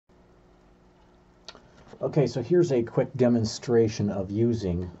Okay, so here's a quick demonstration of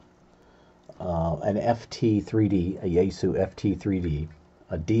using an FT3D, a Yeasu FT3D,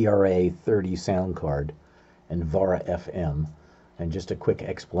 a DRA30 sound card, and VARA FM. And just a quick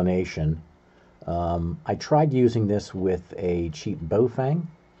explanation. I tried using this with a cheap Bofang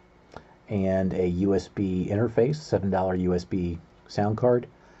and a USB interface, $7 USB sound card,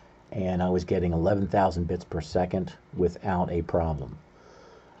 and I was getting 11,000 bits per second without a problem.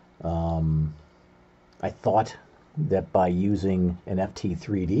 I thought that by using an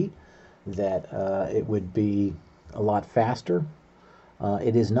FT3D that it would be a lot faster.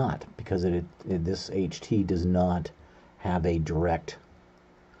 It is not, because this HT does not have a direct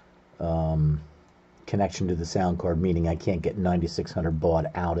connection to the sound card, meaning I can't get 9600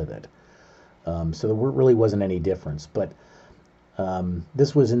 baud out of it. So there really wasn't any difference. But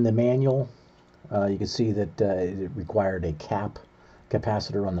this was in the manual. You can see that it required a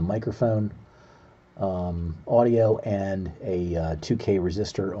capacitor on the microphone, audio, and a 2K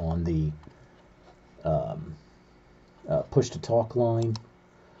resistor on the push-to-talk line.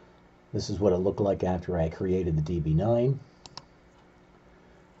 This is what it looked like after I created the DB9.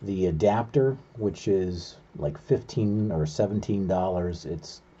 The adapter, which is like $15 or $17,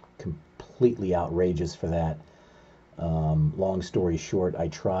 it's completely outrageous for that. Long story short, I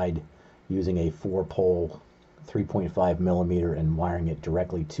tried using a 4-pole 3.5 millimeter and wiring it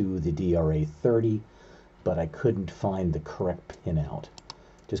directly to the DRA30, but I couldn't find the correct pinout.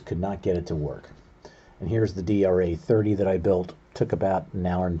 Just could not get it to work. And here's the DRA30 that I built. Took about an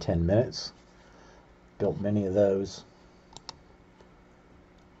hour and 10 minutes. Built many of those.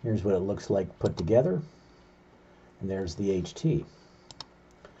 Here's what it looks like put together. And there's the HT.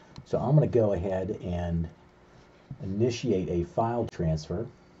 So I'm going to go ahead and initiate a file transfer,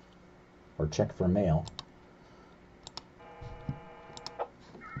 or check for mail.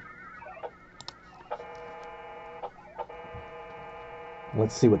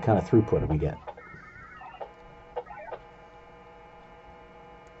 Let's see what kind of throughput we get.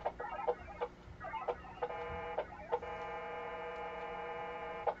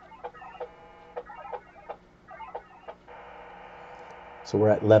 So we're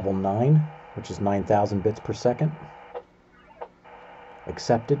at level 9, which is 9,000 bits per second.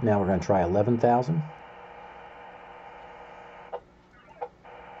 Accepted. Now we're going to try 11,000.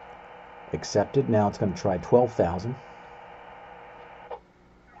 Accepted. Now it's going to try 12,000.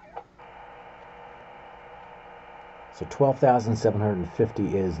 So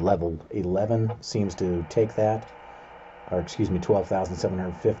 12,750 is level 11. Seems to take that. Or excuse me,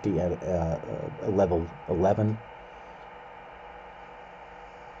 12,750 at level 11.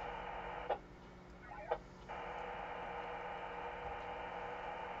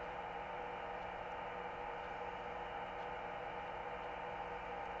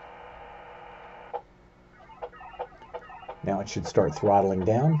 Now it should start throttling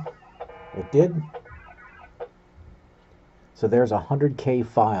down. It did. So there's a 100K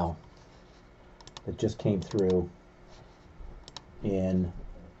file that just came through in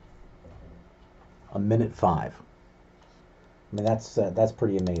a minute 5. I mean, that's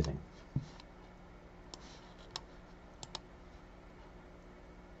pretty amazing.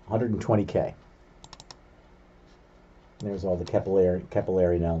 120K. There's all the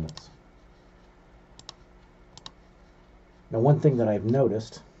capillary elements. Now, one thing that I've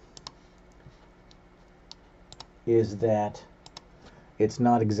noticed is that it's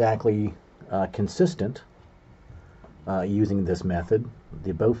not exactly consistent using this method.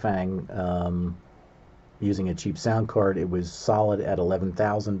 The Bofang, using a cheap sound card, it was solid at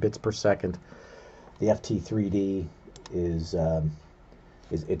 11,000 bits per second. The FT3D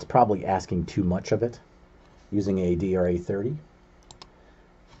it's probably asking too much of it using a DRA30.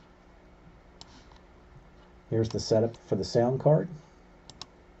 Here's the setup for the sound card.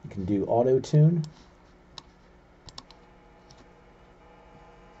 You can do auto tune.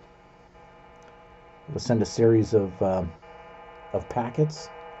 We'll send a series of packets.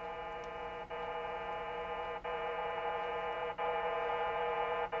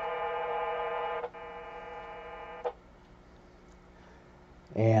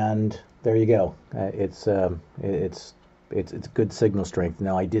 And there you go. It's good signal strength.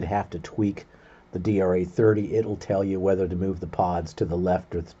 Now I did have to tweak the DRA30. It'll tell you whether to move the pods to the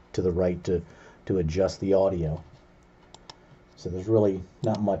left or to the right to adjust the audio. So there's really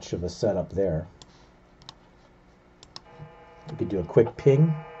not much of a setup there. You could do a quick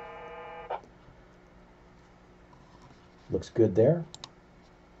ping. Looks good there.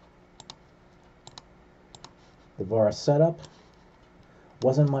 The VARA setup.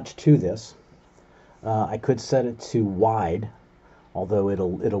 Wasn't much to this. I could set it to wide although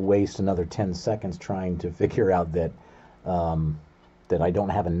it'll waste another 10 seconds trying to figure out that that I don't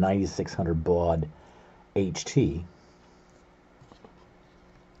have a 9600 baud HT.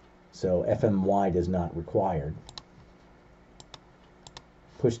 So FM wide is not required.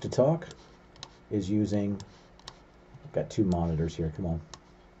 Push to talk is using, I've got two monitors here, come on.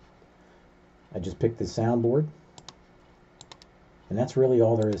 I just picked the soundboard, and that's really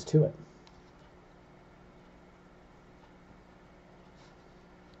all there is to it.